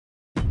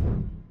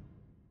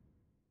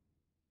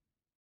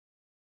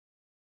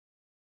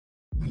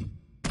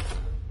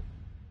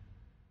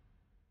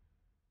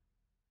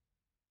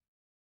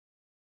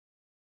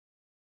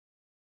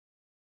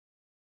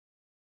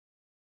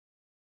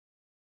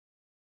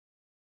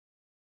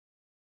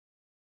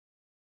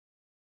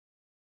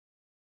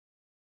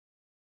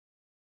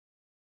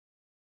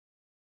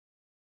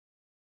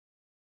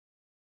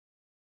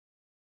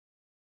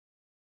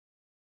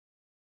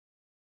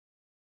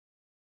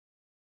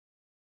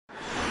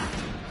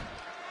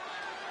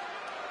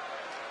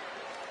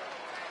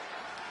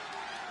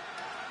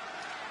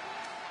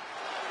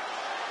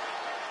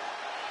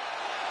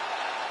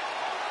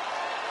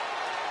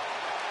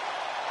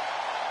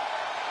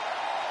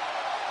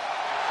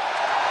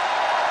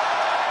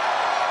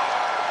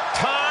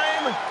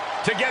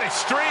to get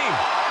extreme.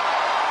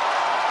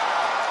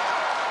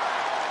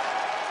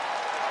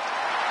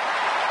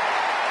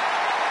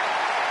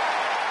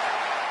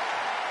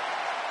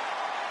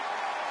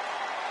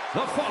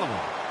 The following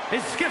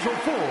is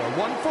scheduled for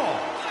one fall,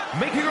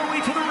 making her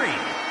way to the ring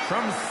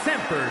from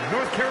Sanford,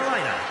 North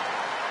Carolina,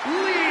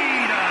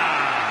 Lita.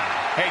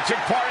 Hey,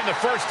 took part in the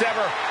first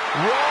ever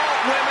Raw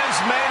Women's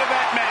Main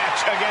Event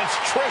match against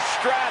Trish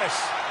Stratus.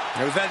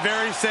 It was that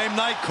very same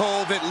night,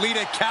 Cole, that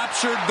Lita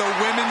captured the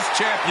Women's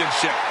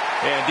Championship.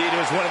 Yeah, indeed, it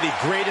was one of the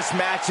greatest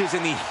matches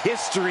in the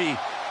history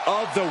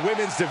of the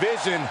women's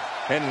division.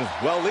 And,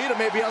 well, Lita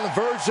may be on the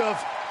verge of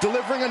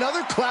delivering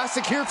another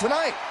classic here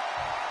tonight.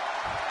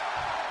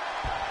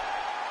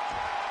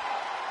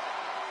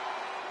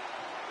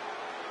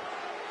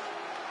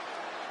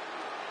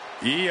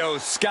 Io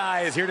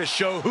Sky is here to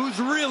show who's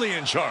really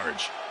in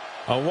charge.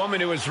 A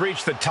woman who has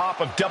reached the top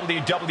of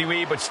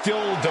WWE but still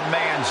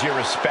demands your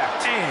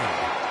respect.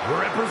 And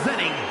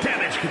representing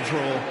Damage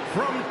Control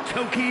from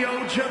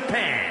Tokyo,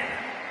 Japan,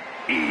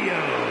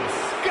 Io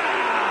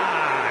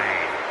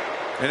Sky.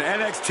 An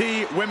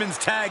NXT Women's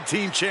Tag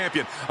Team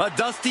Champion, a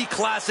Dusty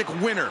Classic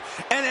winner,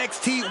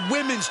 NXT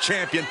Women's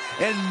Champion,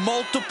 and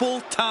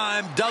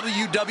multiple-time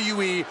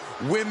WWE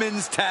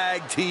Women's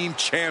Tag Team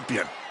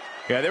Champion.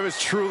 Yeah, there was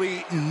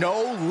truly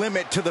no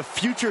limit to the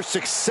future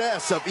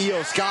success of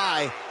Io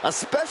Sky,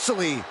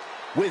 especially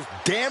with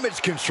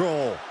Damage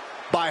Control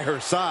by her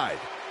side.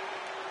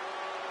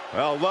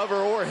 Well, lover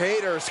or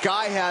hater,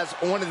 Sky has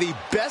one of the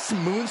best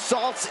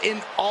moonsaults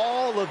in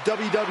all of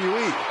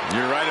WWE.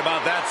 You're right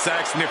about that,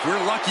 Saxton. If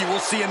we're lucky, we'll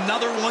see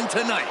another one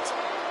tonight.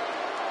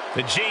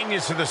 The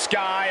genius of the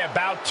Sky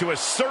about to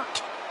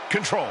assert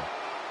control.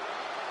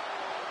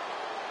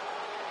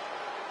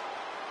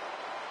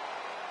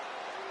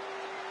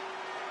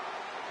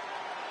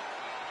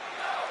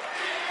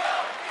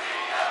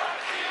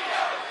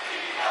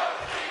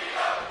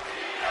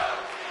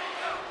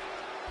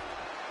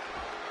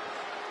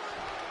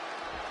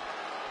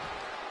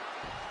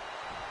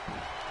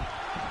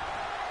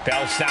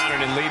 Bell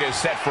sounded and Lita is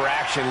set for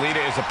action.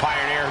 Lita is a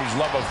pioneer whose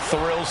love of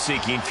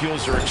thrill-seeking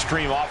fuels her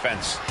extreme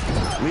offense.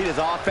 Lita's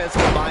offense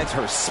combines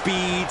her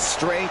speed,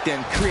 strength,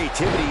 and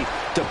creativity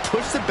to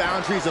push the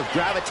boundaries of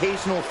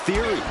gravitational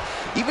theory,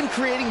 even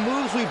creating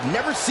moves we've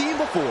never seen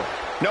before.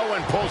 No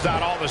one pulls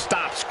out all the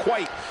stops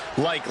quite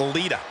like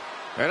Lita.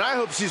 And I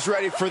hope she's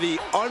ready for the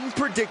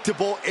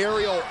unpredictable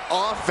aerial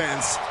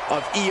offense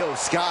of Io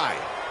Sky.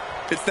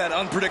 It's that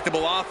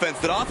unpredictable offense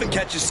that often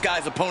catches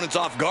Sky's opponents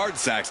off guard,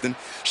 Saxton.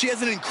 She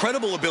has an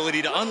incredible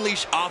ability to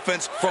unleash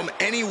offense from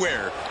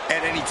anywhere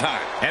at any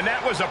time. And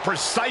that was a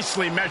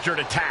precisely measured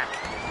attack.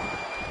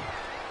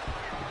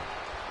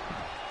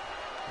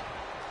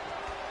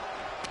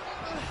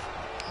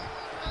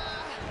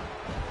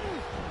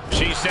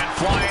 She's sent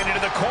flying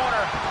into the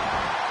corner.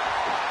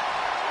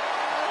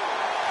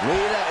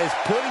 Lita is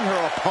putting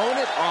her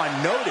opponent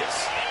on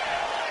notice.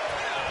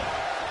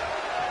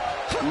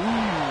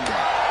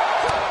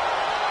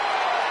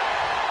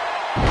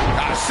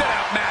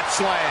 Sit-out mat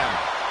slam.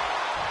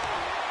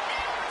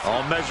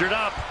 All measured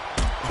up.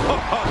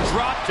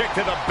 Drop kick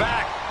to the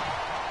back.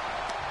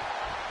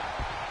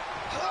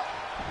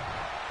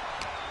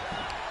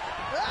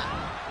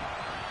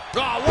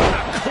 Oh, what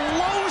a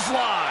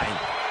clothesline.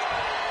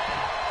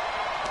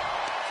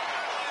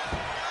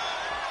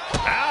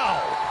 Ow.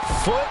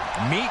 Foot,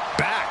 meet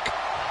back.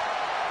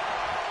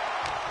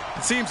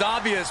 It seems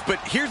obvious, but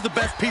here's the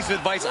best piece of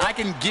advice I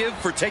can give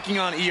for taking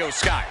on Io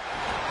Sky.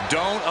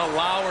 Don't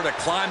allow her to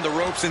climb the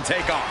ropes and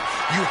take off.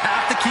 You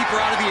have to keep her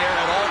out of the air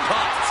at all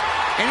costs.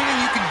 Anything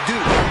you can do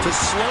to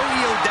slow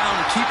Io down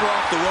and keep her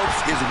off the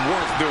ropes is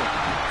worth doing.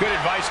 Good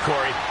advice,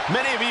 Corey.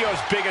 Many of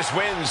Io's biggest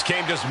wins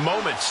came just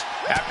moments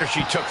after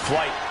she took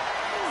flight.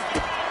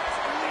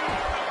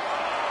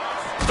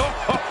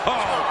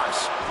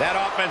 That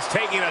offense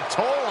taking a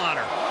toll on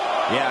her.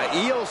 Yeah,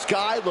 Io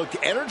Sky looked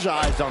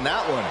energized on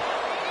that one.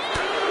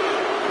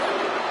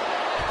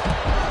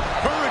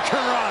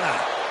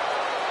 Hurricanrana.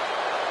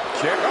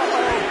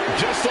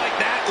 Just like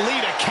that,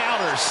 Lita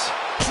counters.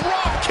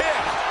 Drop kick.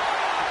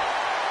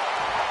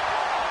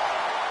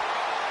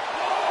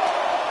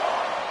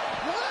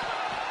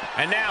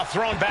 And now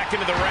thrown back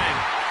into the ring.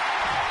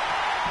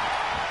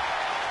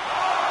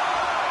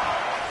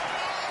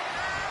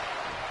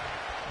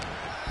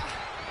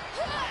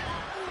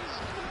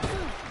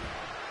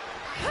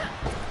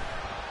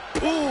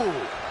 Ooh.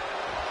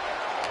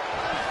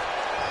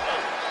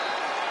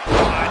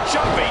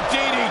 Jumping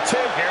DDT.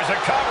 Here's a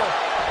cover.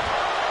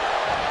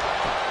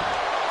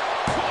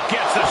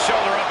 Gets the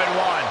shoulder up and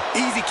one.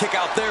 Easy kick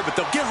out there, but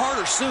they'll get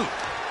harder soon.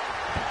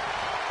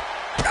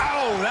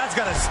 Oh, that's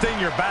got to sting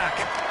your back.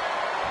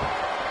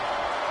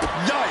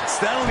 Yikes,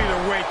 that'll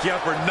either wake you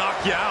up or knock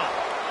you out.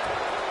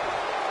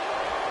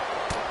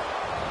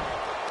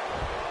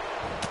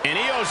 And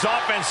Io's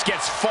offense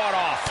gets fought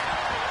off.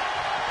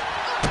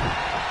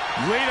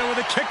 Lita with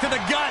a kick to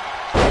the gut.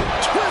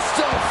 Twist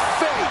of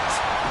fate.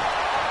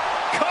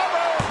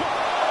 Cover.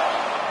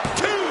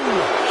 Two.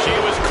 She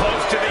was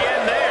close to the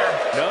end there.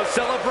 No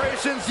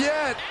celebrations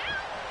yet.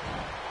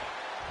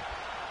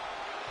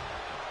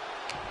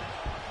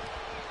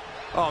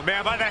 Oh,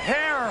 man, by the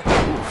hair.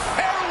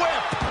 Hair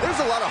whip. There's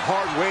a lot of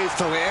hard ways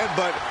to land,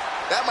 but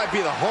that might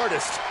be the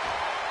hardest.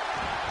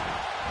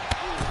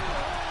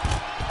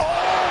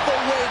 All the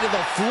way to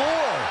the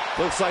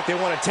floor. Looks like they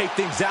want to take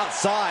things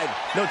outside.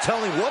 No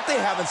telling what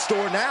they have in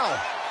store now.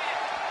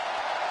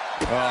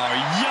 Oh,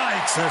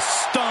 yikes. A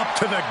stomp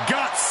to the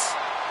guts.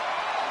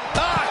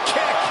 Ah,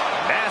 kick.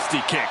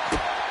 Nasty kick.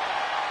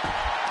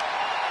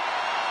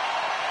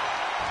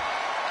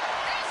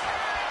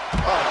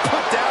 Oh,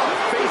 put down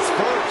face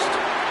first.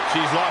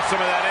 She's lost some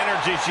of that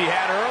energy she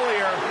had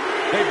earlier.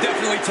 They've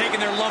definitely taken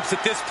their lumps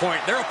at this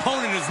point. Their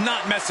opponent is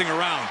not messing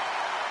around.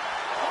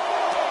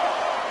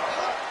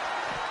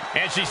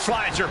 And she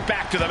slides her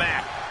back to the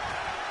mat.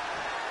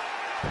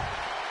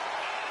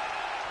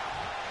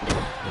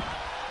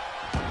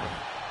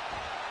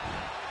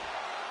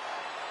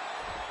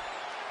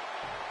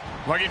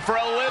 Looking for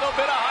a little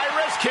bit of high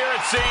risk here,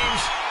 it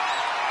seems.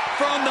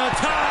 From the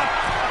top.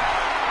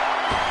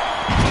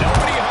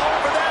 Nobody home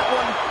for that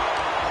one.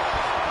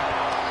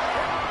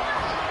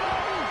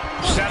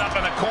 Set up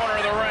in the corner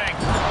of the ring.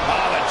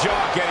 Oh, the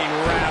jaw getting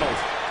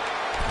rattled.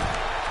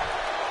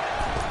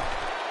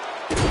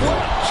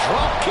 What a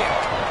drop kick.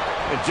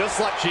 And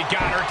just like She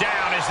got her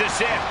down. Is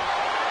this it?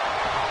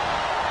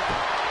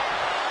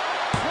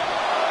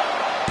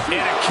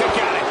 And a kick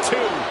out at 2.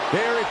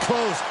 very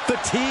close.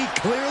 Fatigue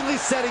clearly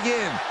setting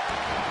in.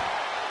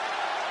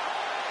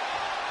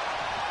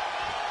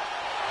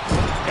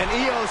 And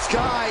Io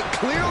Sky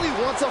clearly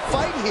wants a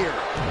fight here.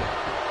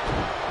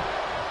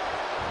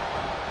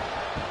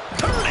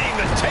 Turning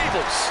the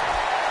tables.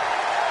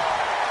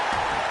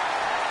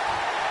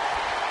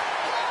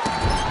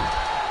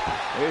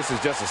 This is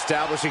just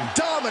establishing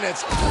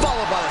dominance,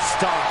 followed by the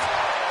stomp.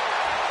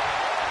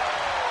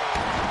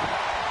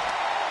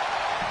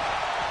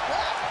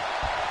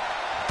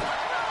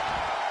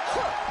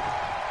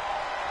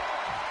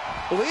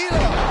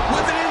 Lita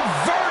with an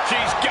invert.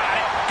 She's got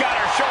it. Got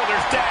her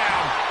shoulders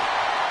down.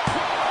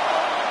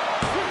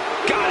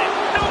 Got it.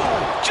 No,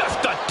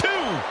 just a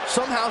 2.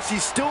 Somehow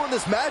she's still in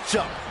this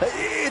matchup.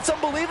 It's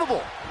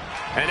unbelievable.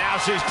 And now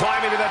she's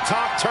climbing to the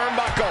top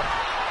turnbuckle.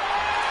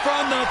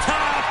 From the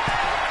top.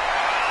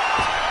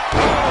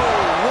 Oh,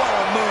 what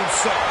a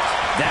moonsault.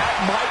 That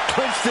might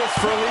clinch this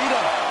for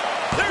Lita.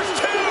 There's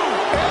 2.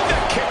 And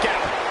the kick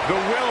out. The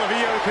will of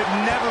Io could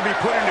never be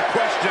put into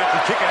question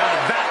after kicking out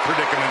of that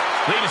predicament.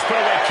 Lita's put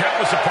away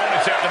countless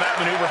opponents after that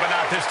maneuver, but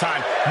not this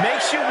time.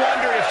 Makes you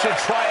wonder if she'll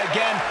try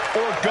again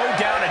or go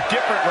down a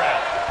different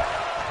route.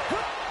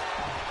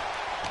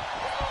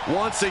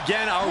 Once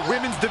again, our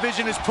women's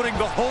division is putting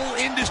the whole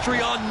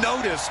industry on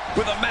notice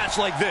with a match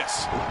like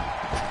this.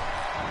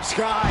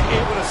 Sky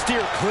able to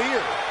steer clear.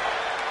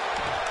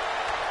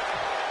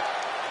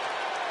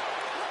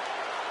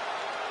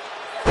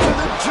 To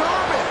the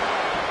German.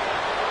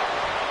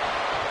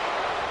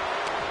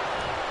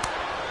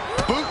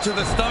 Boot to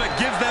the stomach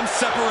gives them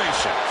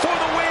separation. For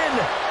the win.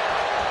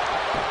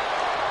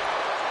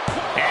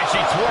 And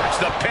she thwarts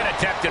the pin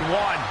attempt in 1.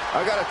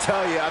 I gotta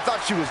tell you, I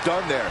thought she was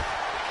done there.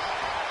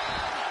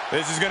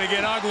 This is going to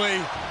get ugly.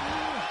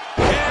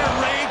 Air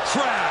raid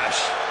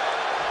crash.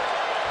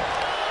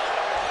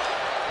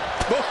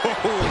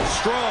 Oh,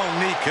 strong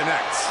knee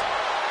connects.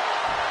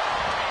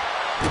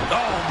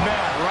 Oh,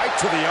 man, right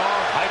to the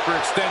arm.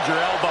 Hyperextend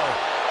your elbow.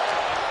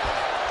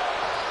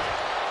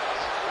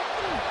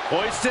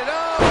 Hoisted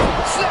up.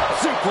 Snap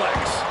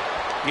suplex.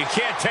 You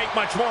can't take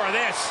much more of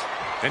this.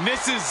 And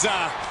this is,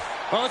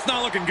 well, it's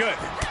not looking good.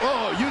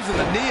 Oh, using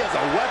the knee as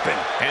a weapon.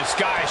 And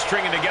Sky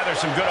stringing together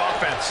some good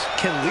offense.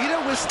 Can Lita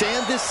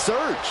withstand this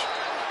surge?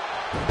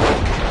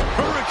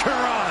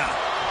 Hurricanrana.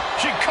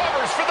 She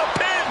covers for the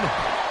pin.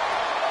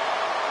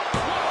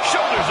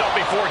 Shoulders up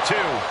before 2.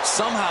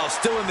 Somehow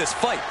still in this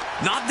fight.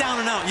 Not down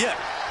and out yet.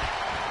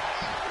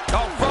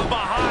 Oh, from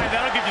behind.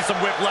 That'll give you some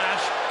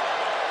whiplash.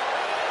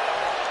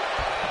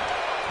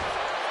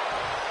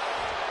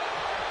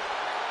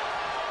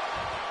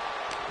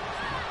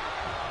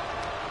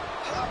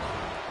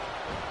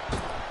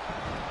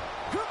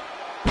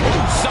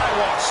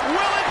 Sidewalks.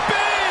 Will it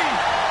be?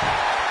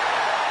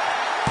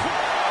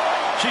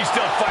 She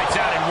still fights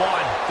out in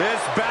 1.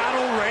 This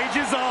battle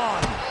rages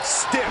on.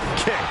 Stiff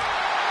kick.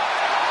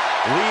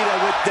 Lita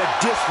with the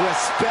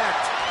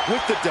disrespect,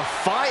 with the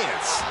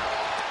defiance.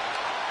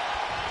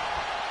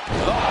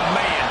 Oh,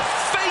 man.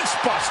 Face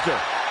buster.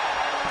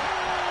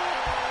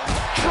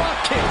 Drop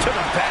kick to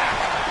the back.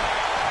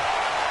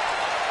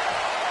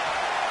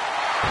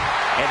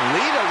 And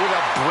Lita with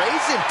a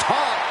brazen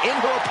taunt in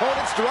her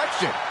opponent's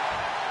direction.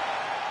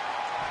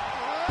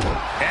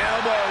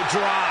 Elbow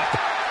drop.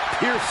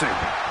 Piercing.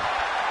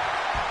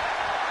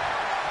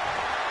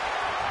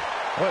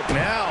 What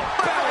now?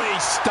 Belly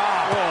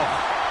stop.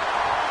 Oh.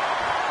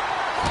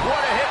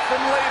 What a hit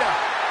from Lita.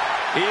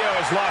 Io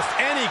has lost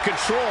any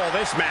control of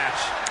this match.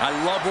 I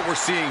love what we're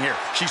seeing here.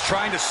 She's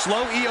trying to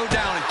slow Io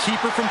down and keep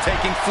her from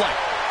taking flight.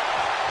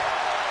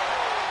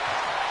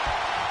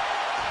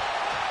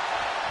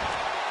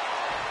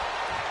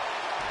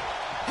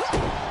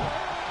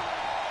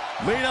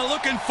 Lita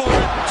looking for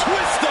it.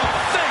 Twist of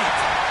fate.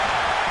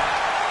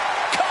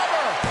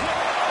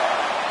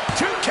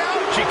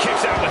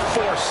 kicks out with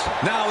force.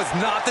 Now is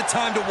not the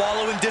time to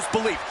wallow in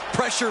disbelief.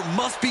 Pressure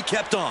must be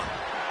kept on.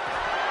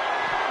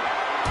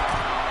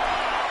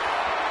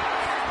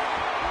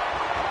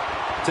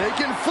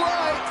 Taking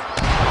flight.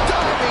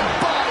 Diving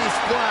body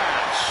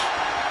splash.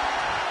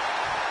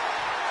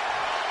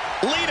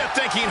 Lita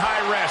thinking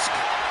high risk.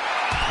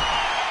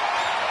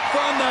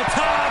 From the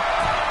top.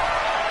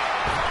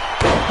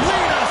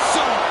 Lita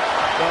son.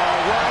 The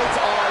lights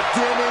are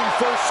dimming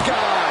for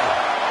Sky.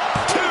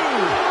 2.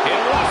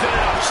 It wasn't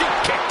enough. She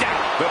kicked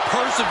out. The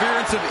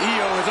perseverance of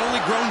Io has only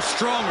grown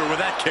stronger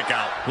with that kick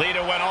out.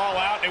 Lita went all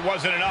out. It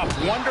wasn't enough.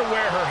 Wonder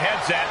where her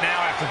head's at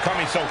now after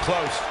coming so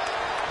close.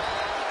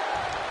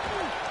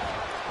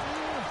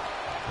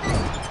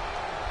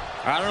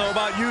 I don't know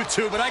about you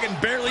two, but I can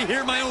barely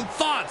hear my own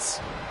thoughts.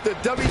 The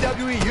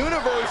WWE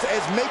Universe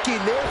is making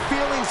their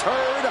feelings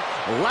heard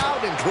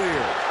loud and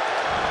clear.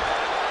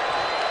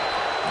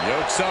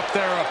 Yokes up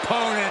their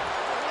opponent.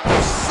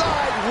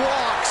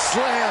 Sidewalk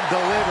slam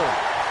delivered.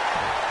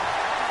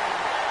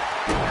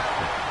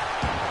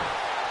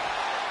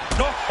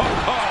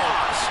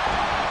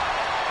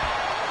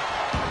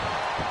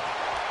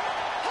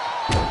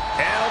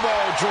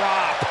 Elbow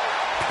drop.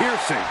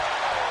 Piercing.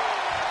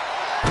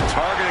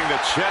 Targeting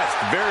the chest.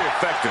 Very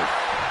effective.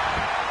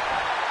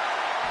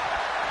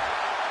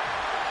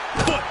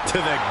 Foot to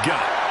the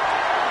gut.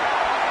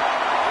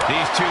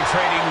 These two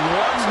trading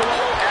one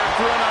blow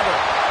after another.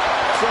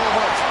 So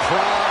much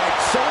pride,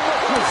 so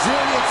much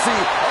resiliency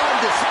on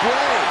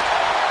display.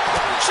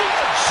 She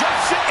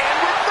adjusts it and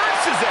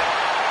reverses it.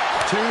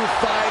 Two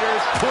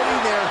fighters putting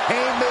their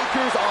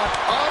haymakers on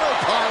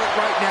autopilot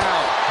right now.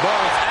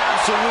 Both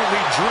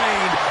absolutely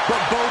drained,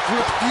 but both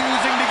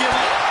refusing to give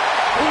up.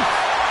 Oof.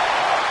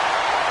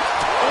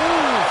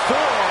 Ooh,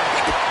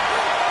 fork.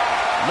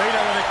 Lita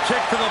with a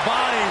kick to the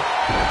body.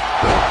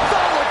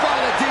 Followed by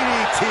the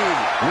DDT.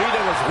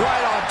 Lita was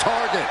right on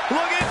target.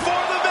 Looking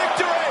for the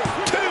victory.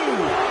 2.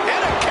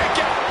 And a kick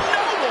out.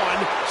 No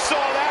one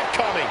saw that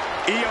coming.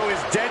 Io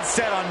is dead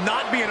set on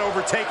not being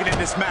overtaken in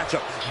this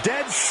matchup.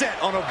 Dead set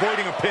on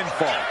avoiding a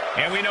pinfall.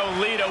 And we know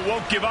Lita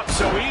won't give up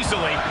so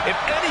easily. If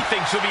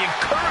anything, she'll be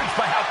encouraged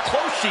by how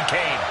close she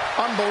came.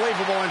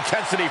 Unbelievable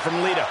intensity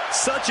from Lita.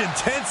 Such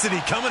intensity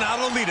coming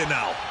out of Lita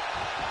now.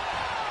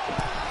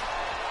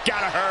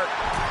 Gotta hurt.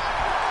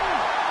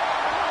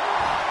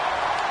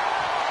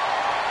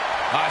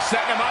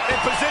 Setting him up in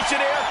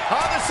position here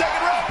on the second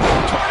rope.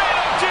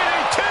 Tornado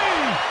DDT.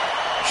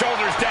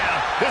 Shoulders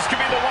down. This could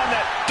be the one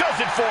that does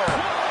it for her.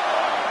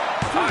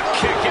 A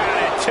kick out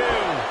at 2.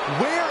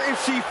 Where is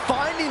she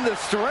finding the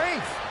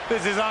strength?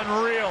 This is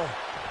unreal.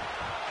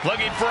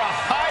 Looking for a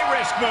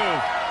high-risk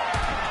move.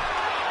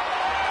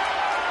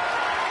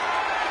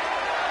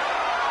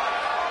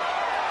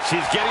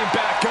 She's getting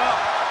back up,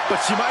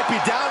 but she might be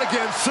down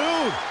again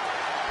soon.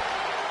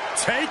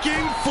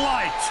 Taking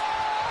flight.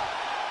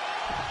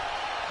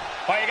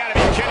 Oh, you gotta be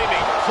kidding me.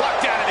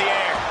 Plucked out of the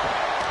air.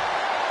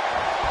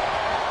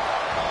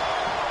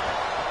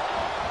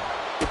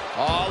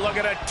 Oh, look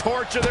at a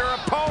torch of their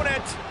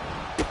opponent.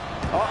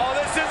 Uh-oh,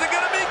 this isn't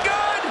gonna be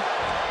good.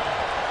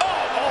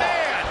 Oh,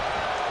 man.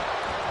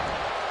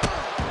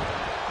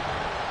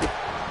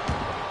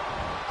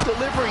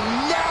 Delivering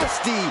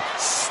nasty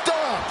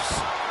stomps.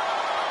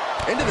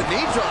 Into the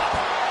knee drop.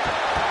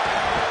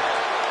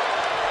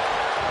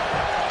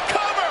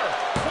 Cover.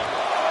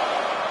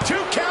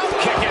 2 count.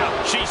 Kick out.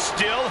 She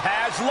still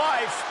has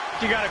life.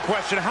 You got a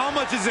question. How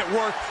much is it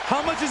worth?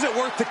 How much is it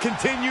worth to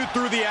continue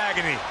through the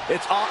agony?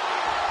 It's all.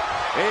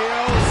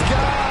 Io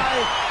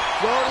Sky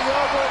floating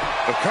over.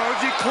 The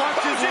Koji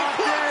clutches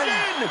locked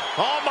in.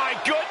 Oh, my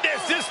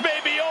goodness. This may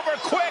be over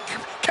quick.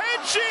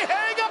 Can she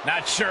hang up?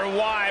 Not sure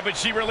why, but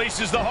she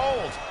releases the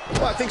hold.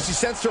 Well, I think she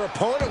sensed her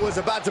opponent was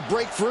about to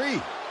break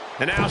free.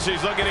 And now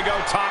she's looking to go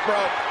top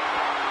rope.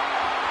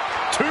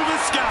 To the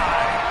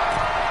sky.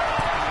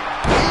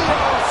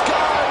 Io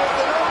Sky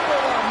with an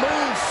overlap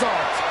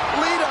moonsault.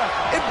 Lita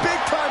in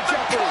big-time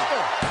jeopardy.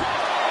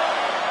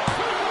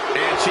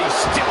 And she's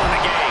still in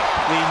the game.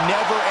 The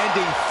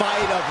never-ending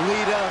fight of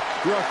Lita,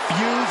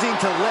 refusing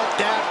to let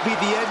that be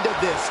the end of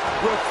this.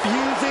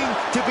 Refusing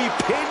to be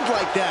pinned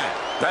like that.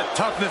 That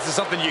toughness is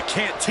something you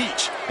can't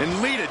teach,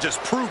 and Lita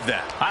just proved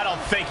that. I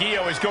don't think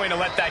Io is going to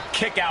let that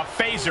kick out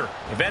phase her.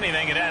 If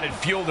anything, it added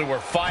fuel to her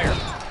fire.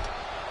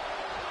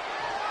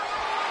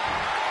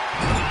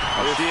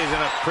 She is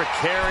in a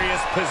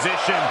precarious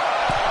position.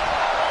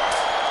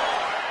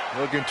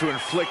 Looking to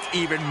inflict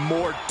even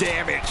more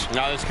damage.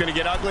 Now it's going to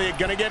get ugly. It's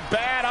going to get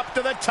bad. Up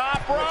to the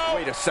top rope.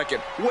 Wait a second.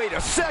 Wait a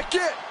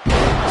second.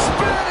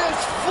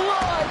 Spanish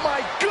fly.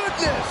 My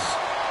goodness.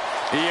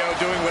 Io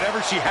doing whatever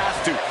she has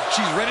to.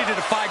 She's ready to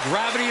defy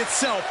gravity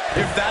itself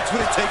if that's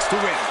what it takes to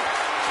win.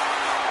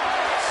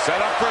 Set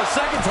up for a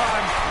second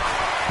time.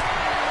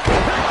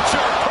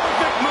 Picture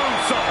perfect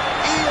moonsault.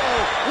 Io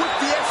with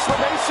the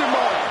exclamation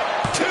mark.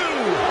 2.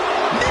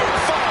 Near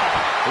fall.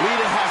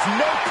 Lita has There's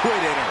no quit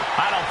in her.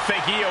 I don't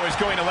think Io is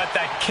going to let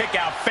that kick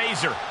out phase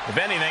her. If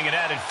anything, it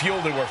added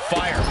fuel to her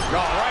fire.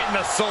 Oh, right in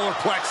the solar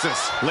plexus.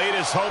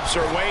 Lita's hopes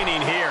are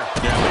waning here.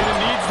 Yeah, Lita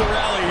needs the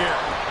rally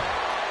here.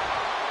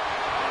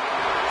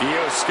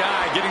 Io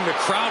Sky getting the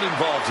crowd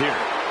involved here.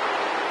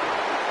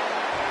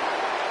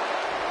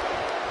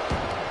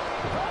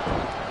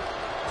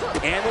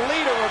 And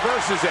Lita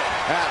reverses it.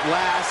 At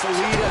last,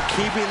 Lita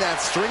keeping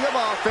that string of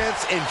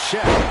offense in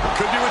check.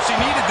 Could do what she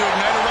needed to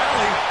ignite a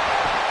rally.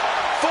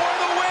 For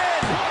the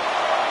win!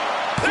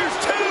 There's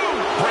two!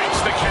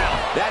 Breaks the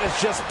count. That is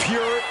just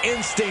pure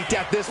instinct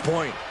at this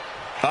point.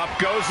 Up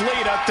goes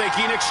Lita,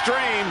 thinking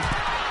extreme.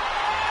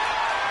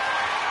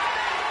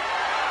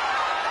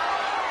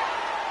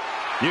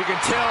 You can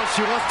tell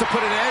she wants to put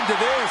an end to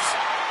this.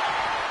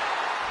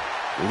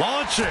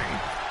 Launching.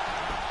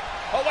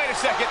 Oh, wait a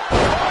second.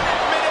 Caught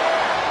in midair.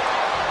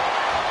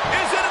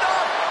 Is it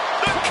enough?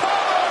 The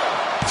cover!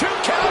 2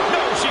 count.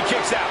 No, she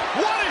kicks out.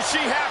 What does she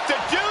have to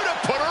do to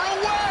put her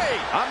away?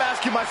 I'm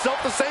asking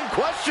myself the same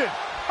question.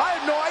 I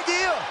have no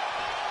idea.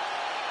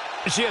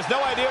 She has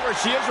no idea where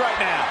she is right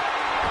now.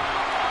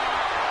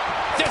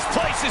 This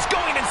place is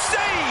going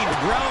insane.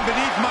 The ground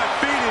beneath my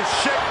feet is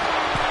shaking.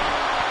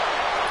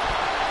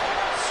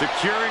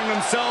 Securing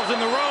themselves in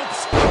the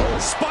ropes.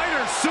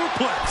 Spider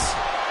suplex.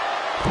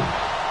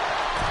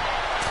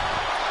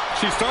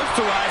 She starts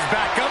to rise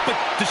back up, but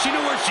does she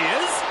know where she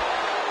is?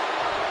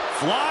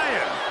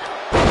 Flying.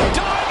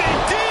 Diving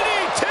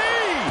DDT.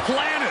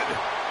 Planted.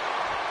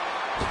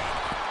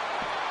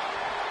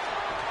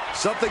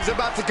 Something's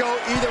about to go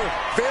either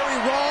very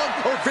wrong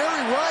or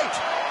very right.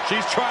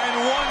 She's trying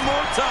one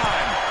more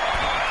time.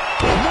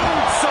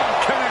 Moonsault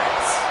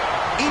connects.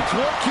 Each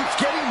one keeps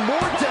getting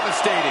more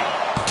devastating.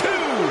 2.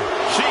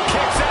 She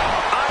kicks out.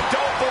 I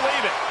don't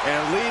believe it.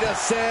 And Lita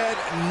said,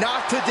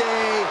 not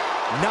today,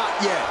 not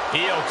yet.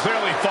 Io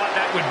clearly thought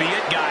that would be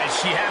it, guys.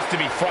 She has to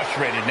be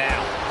frustrated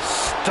now.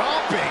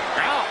 Stomping.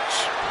 Ouch.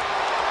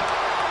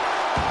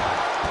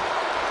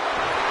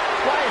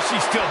 Why is she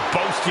still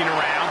boasting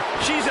around?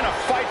 She's in a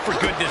fight, for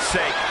goodness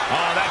sake.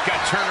 Oh, that got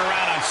turned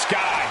around on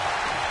Sky.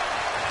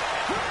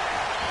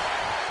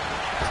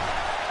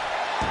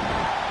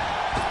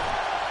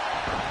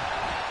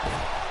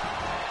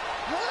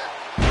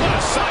 What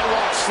a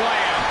sidewalk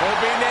slam.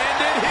 Hoping to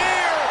end it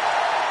here.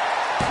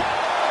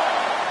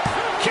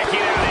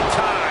 Kicking out in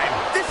time.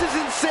 This is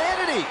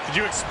insanity. Did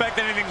you expect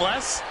anything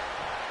less?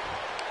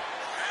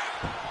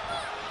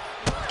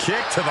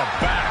 Kick to the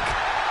back.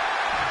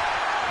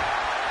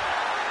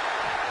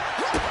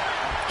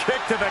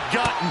 Kick to the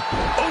gut.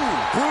 Ooh,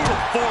 brutal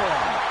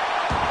forearm.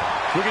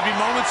 We could be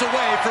moments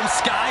away from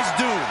Sky's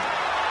doom.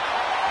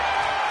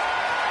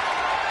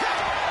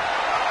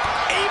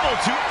 Able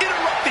to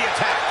interrupt the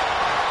attack.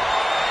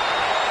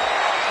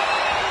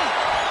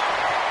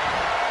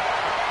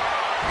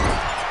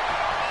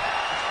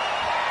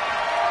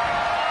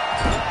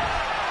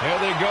 There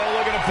they go,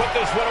 looking to put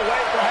this one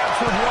away, perhaps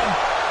with one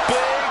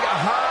big,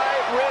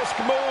 high-risk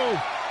move.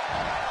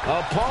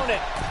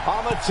 Opponent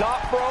on the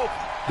top rope,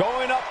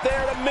 going up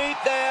there to meet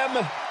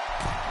them.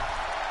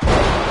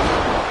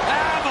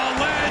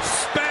 Avalanche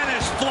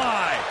Spanish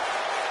fly.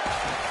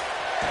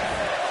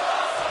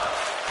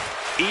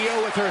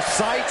 Io with her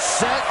sights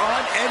set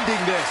on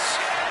ending this.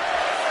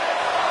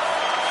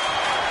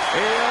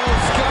 Io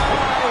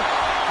Sky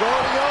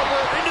rolling over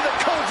into the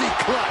cozy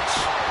clutch.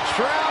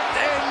 Trapped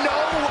and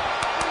no.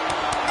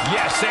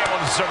 Yes, able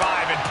to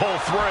survive and pull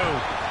through.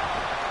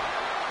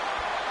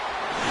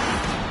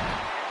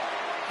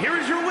 Here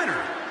is your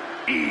winner,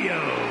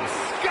 Io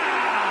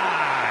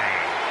Sky.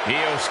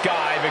 Io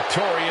Sky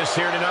victorious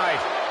here tonight.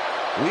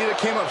 Lita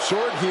came up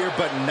short here,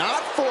 but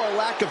not for a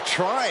lack of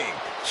trying.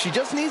 She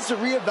just needs to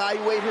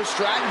reevaluate her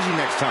strategy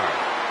next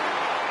time.